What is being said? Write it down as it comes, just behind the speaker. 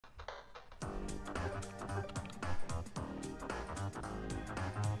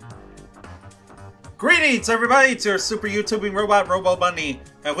Greetings everybody, it's your super YouTubing robot, Robo Bunny,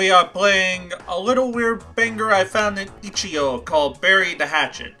 and we are playing a little weird banger I found in Itch.io called Beary the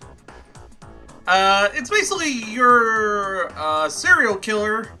Hatchet. It's basically your serial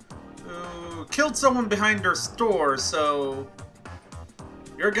killer who killed someone behind their store, so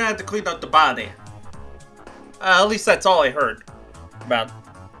you're gonna have to clean up the body. At least that's all I heard about.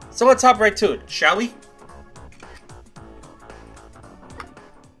 So let's hop right to it, shall we?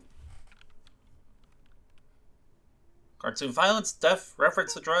 Cartoon violence, death,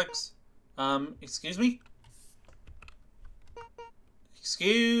 reference to drugs. Excuse me?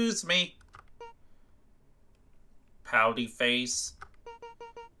 Excuse me. Pouty face.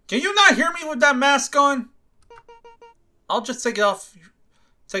 Can you not hear me with that mask on? I'll just take it off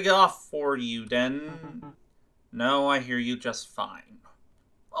for you then. No, I hear you just fine.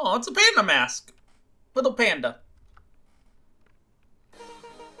 Oh, it's a panda mask. Little panda.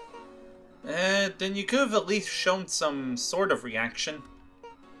 Then you could have at least shown some sort of reaction.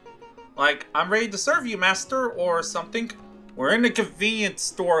 Like, I'm ready to serve you, master, or something. We're in a convenience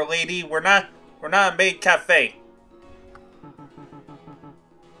store, lady. We're not a maid cafe.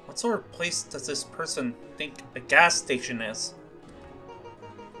 What sort of place does this person think a gas station is?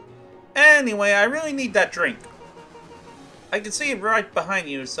 Anyway, I really need that drink. I can see it right behind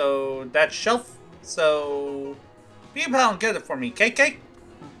you, so that shelf, so be a pal and get it for me, KK?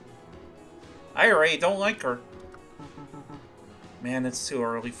 I already don't like her. Man, it's too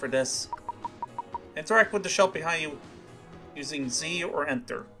early for this. Interact with the shelf behind you using Z or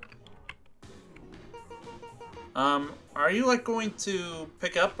Enter. Are you like going to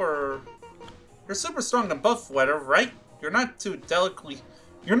pick up or... You're super strong and buff, Weather, right? You're not too delicately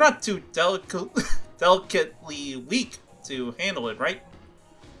weak to handle it, right?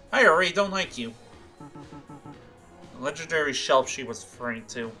 I already don't like you. The legendary shelf she was referring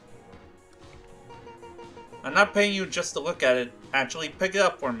to. I'm not paying you just to look at it. Actually, pick it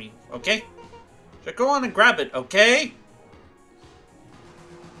up for me, okay? Just go on and grab it, okay?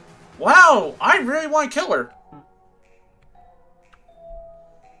 Wow, I really want to kill her.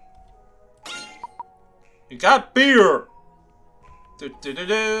 You got beer.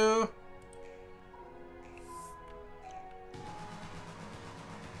 Do-do-do-do.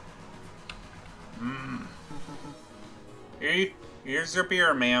 Here's your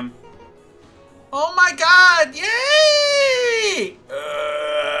beer, ma'am. Oh my god! Yay!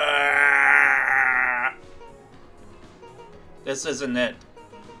 This isn't it.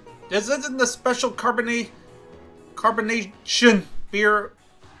 This isn't the special carbonation beer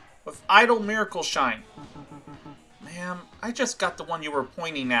with idle miracle shine. Ma'am, I just got the one you were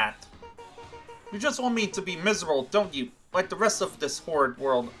pointing at. You just want me to be miserable, don't you? Like the rest of this horrid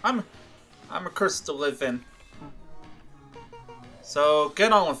world. I'm a curse to live in. So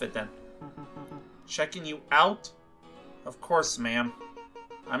get on with it then. Checking you out? Of course, ma'am.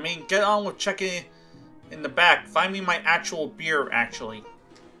 I mean, get on with checking in the back. Find me my actual beer, actually.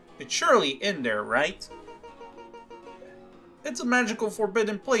 It's surely in there, right? It's a magical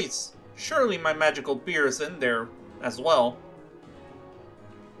forbidden place. Surely my magical beer is in there as well.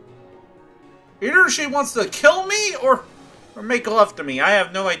 Either she wants to kill me or make love to me. I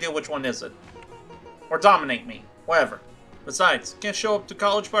have no idea which one is it. Or dominate me. Whatever. Besides, can't show up to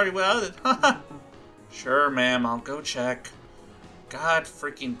college party without it. Haha. Sure, ma'am, I'll go check. God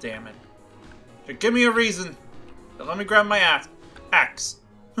freaking damn it. Just give me a reason. Let me grab my axe.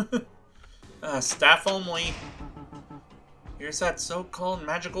 Staff only. Here's that so-called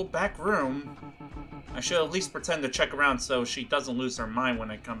magical back room. I should at least pretend to check around so she doesn't lose her mind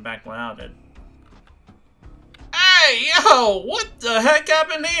when I come back without it. Hey, yo! What the heck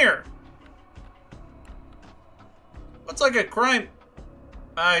happened here? Looks like a crime.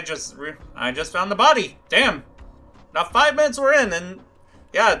 I just found the body. Damn. Now 5 minutes we're in, and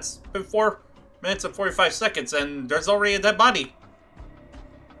yeah, it's been 4 minutes and 45 seconds, and there's already a dead body.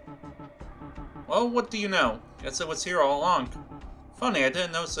 Well, what do you know? Guess it was here all along. Funny, I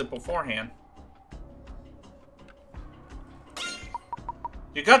didn't notice it beforehand.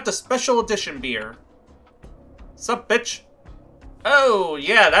 You got the special edition beer. Sup, bitch? Oh,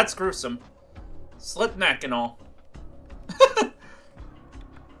 yeah, that's gruesome. Slit neck and all.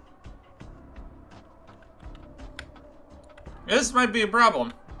 This might be a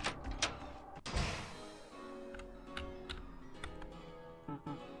problem.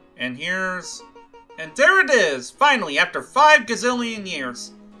 And there it is! Finally, after 5 gazillion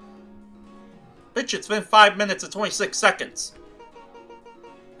years. Bitch, it's been 5 minutes and 26 seconds.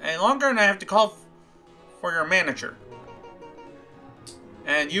 And longer, and I have to call for your manager.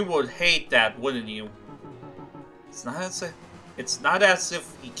 And you would hate that, wouldn't you? It's not It's not as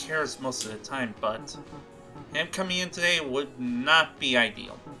if he cares most of the time, but him coming in today would not be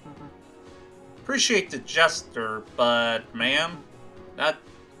ideal. Appreciate the gesture, but ma'am,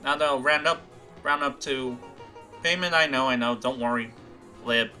 that'll round up to payment. I know, don't worry,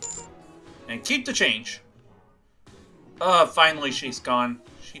 Lib. And keep the change. Finally she's gone.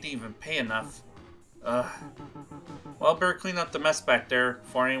 She didn't even pay enough. Well, better clean up the mess back there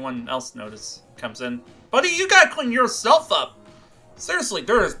before anyone else comes in. Buddy, you gotta clean yourself up! Seriously,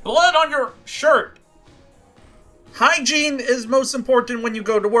 there is blood on your shirt! Hygiene is most important when you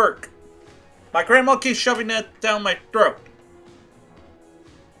go to work. My grandma keeps shoving that down my throat.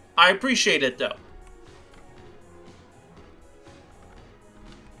 I appreciate it, though.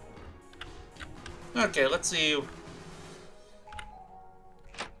 Okay, let's see.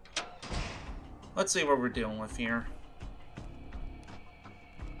 Let's see what we're dealing with here.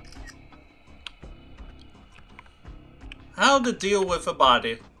 How to deal with a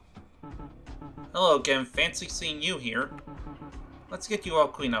body. Hello again, fancy seeing you here. Let's get you all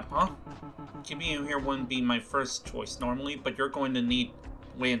cleaned up, huh? Keeping you here wouldn't be my first choice normally, but you're going to need to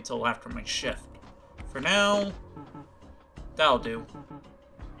wait until after my shift. For now, that'll do.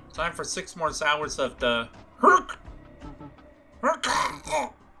 Time for 6 more hours of the Herk!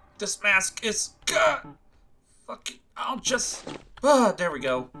 This mask is fucking. I'll just. There we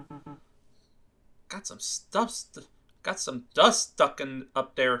go. Got some stuff. Got some dust stuck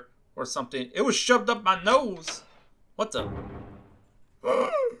up there or something. It was shoved up my nose. What the?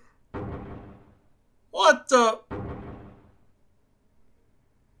 What the?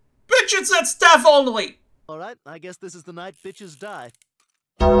 Bitch, it's at staff only! Alright, I guess this is the night bitches die.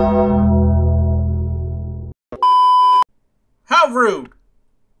 How rude!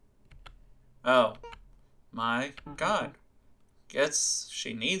 Oh. My god. Guess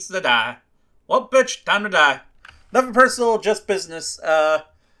she needs to die. Well, bitch, time to die. Nothing personal, just business.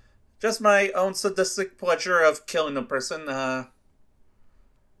 Just my own sadistic pleasure of killing a person. Nothing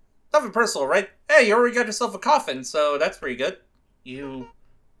personal, right? Hey, you already got yourself a coffin, so that's pretty good. You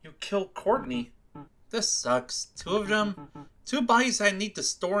killed Courtney. This sucks. 2 of them. 2 bodies I need to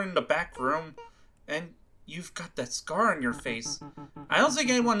store in the back room. And you've got that scar on your face. I don't think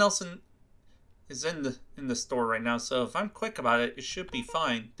anyone else is in the store right now, so if I'm quick about it, it should be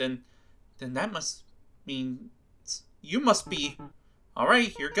fine. Then that must mean you must be.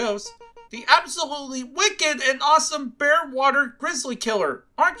 Alright, here goes. The absolutely wicked and awesome Bearwater Grizzly killer,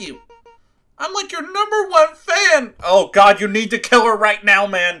 aren't you? I'm like your #1 fan! Oh god, you need to kill her right now,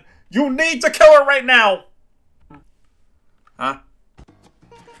 man! You need to kill her right now! Huh?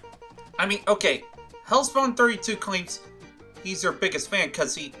 I mean, okay. Hellspawn32 claims he's your biggest fan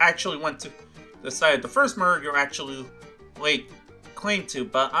because he actually went to the side of the first murder you actually claimed to,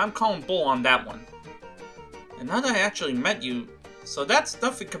 but I'm calling bull on that one. And now that I actually met you, so that's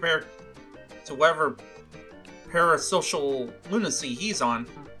nothing compared to whatever parasocial lunacy he's on.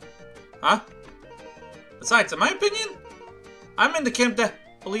 Huh? Besides, in my opinion, I'm in the camp that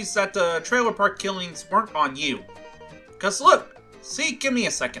believes that the trailer park killings weren't on you. Cause look, see, give me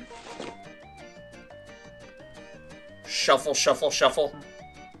a second. Shuffle, shuffle, shuffle.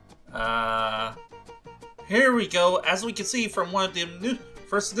 Here we go. As we can see from one of the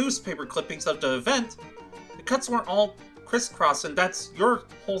first newspaper clippings of the event, the cuts weren't all crisscross, and that's your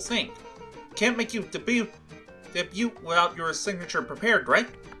whole thing. Can't make you debut without your signature prepared, right?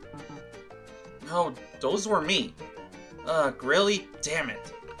 No, those were me. Really? Damn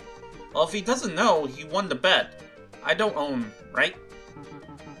it. Well, if he doesn't know, he won the bet. I don't own him, right?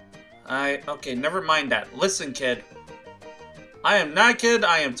 Okay, never mind that. Listen, kid. I am not a kid,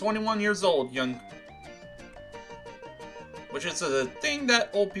 I am 21 years old, young. Which is a thing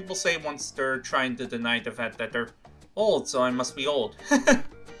that old people say once they're trying to deny the fact that they're old, so I must be old.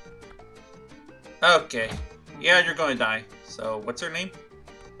 Okay. Yeah, you're going to die. So, what's her name?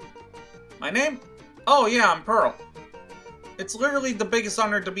 My name? Oh yeah, I'm Pearl. It's literally the biggest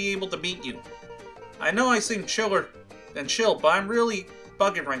honor to be able to meet you. I know I seem chiller than chill, but I'm really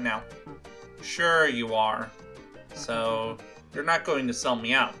bugging right now. Sure you are. So, you're not going to sell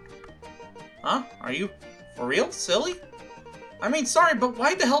me out. Huh? Are you for real? Silly? I mean, sorry, but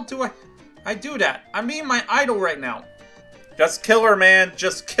why the hell do I do that? I'm being my idol right now. Just kill her, man.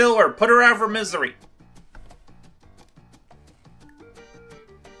 Just kill her. Put her out of her misery.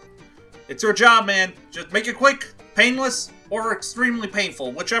 It's your job, man. Just make it quick, painless, or extremely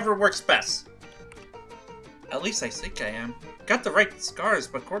painful, whichever works best. At least I think I am. Got the right scars,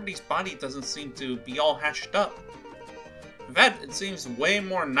 but Courtney's body doesn't seem to be all hatched up. In fact, it seems way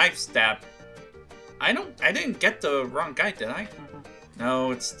more knife stab. I didn't get the wrong guy, did I?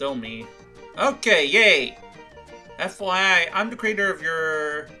 No, it's still me. Okay, yay! FYI, I'm the creator of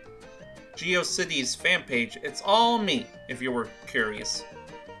your GeoCities fan page. It's all me, if you were curious.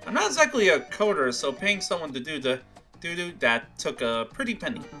 I'm not exactly a coder, so paying someone to do that took a pretty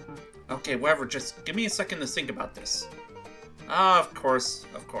penny. Okay, whatever, just give me a second to think about this. Ah, of course,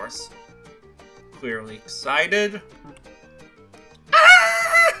 of course. Clearly excited.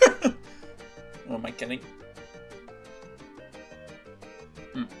 Ah! What am I kidding?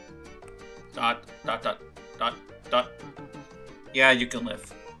 Dot, dot, dot, dot, dot. Yeah, you can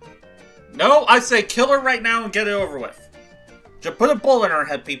live. No, I say kill her right now and get it over with. Just put a bullet in her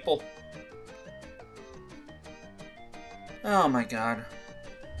head, people. Oh my god.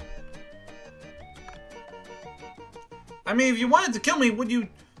 I mean, if you wanted to kill me,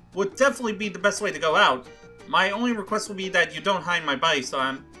 would definitely be the best way to go out. My only request would be that you don't hide my body so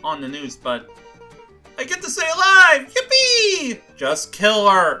I'm on the news, but I get to stay alive! Yippee! Just kill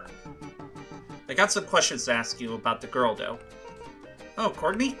her! I got some questions to ask you about the girl, though. Oh,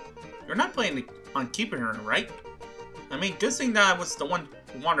 Courtney? You're not planning on keeping her, right? I mean, good thing that I was the one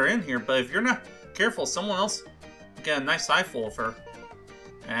who wanted her in here, but if you're not careful, someone else will get a nice eyeful of her.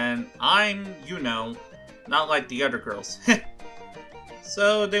 And I'm, you know, not like the other girls.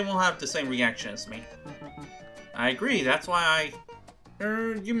 So they won't have the same reaction as me. I agree, that's why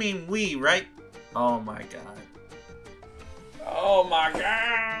you mean we, right? Oh my god. Oh my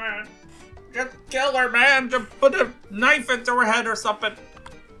god! Just kill her, man! Just put a knife into her head or something!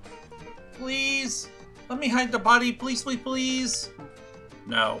 Please! Let me hide the body, please, please, please!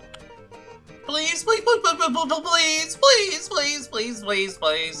 No. Please, please, please, please, please, please, please, please, please,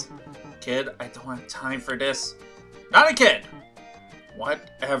 please. Kid, I don't have time for this. Not a kid!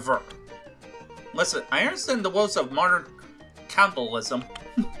 Whatever. Listen, I understand the woes of modern capitalism.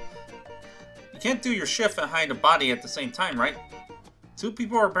 You can't do your shift and hide a body at the same time, right? Two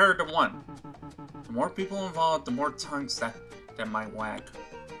people are better than one. The more people involved, the more tongues that might wag.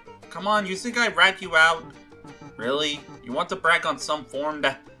 Come on, you think I rat you out? Really? You want to brag on some form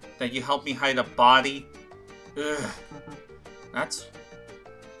that you helped me hide a body? Ugh. That's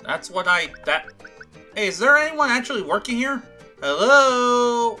what Hey, is there anyone actually working here?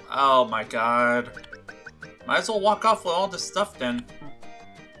 Hello? Oh my god. Might as well walk off with all this stuff then.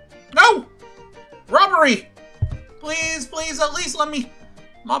 No! Robbery! Please, please, at least let me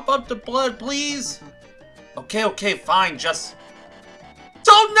mop up the blood, please. Okay, fine, just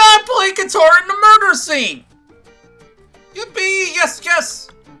don't not play guitar in the murder scene! Yippee! Yes, yes!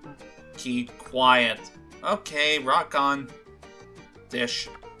 Keep quiet. Okay, rock on. Dish.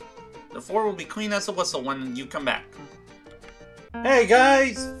 The floor will be clean as a whistle when you come back. Hey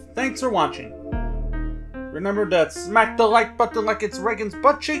guys! Thanks for watching. Remember to smack the like button like it's Reagan's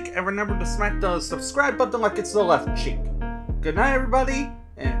butt cheek, and remember to smack the subscribe button like it's the left cheek. Good night, everybody,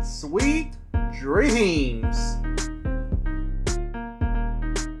 and sweet dreams!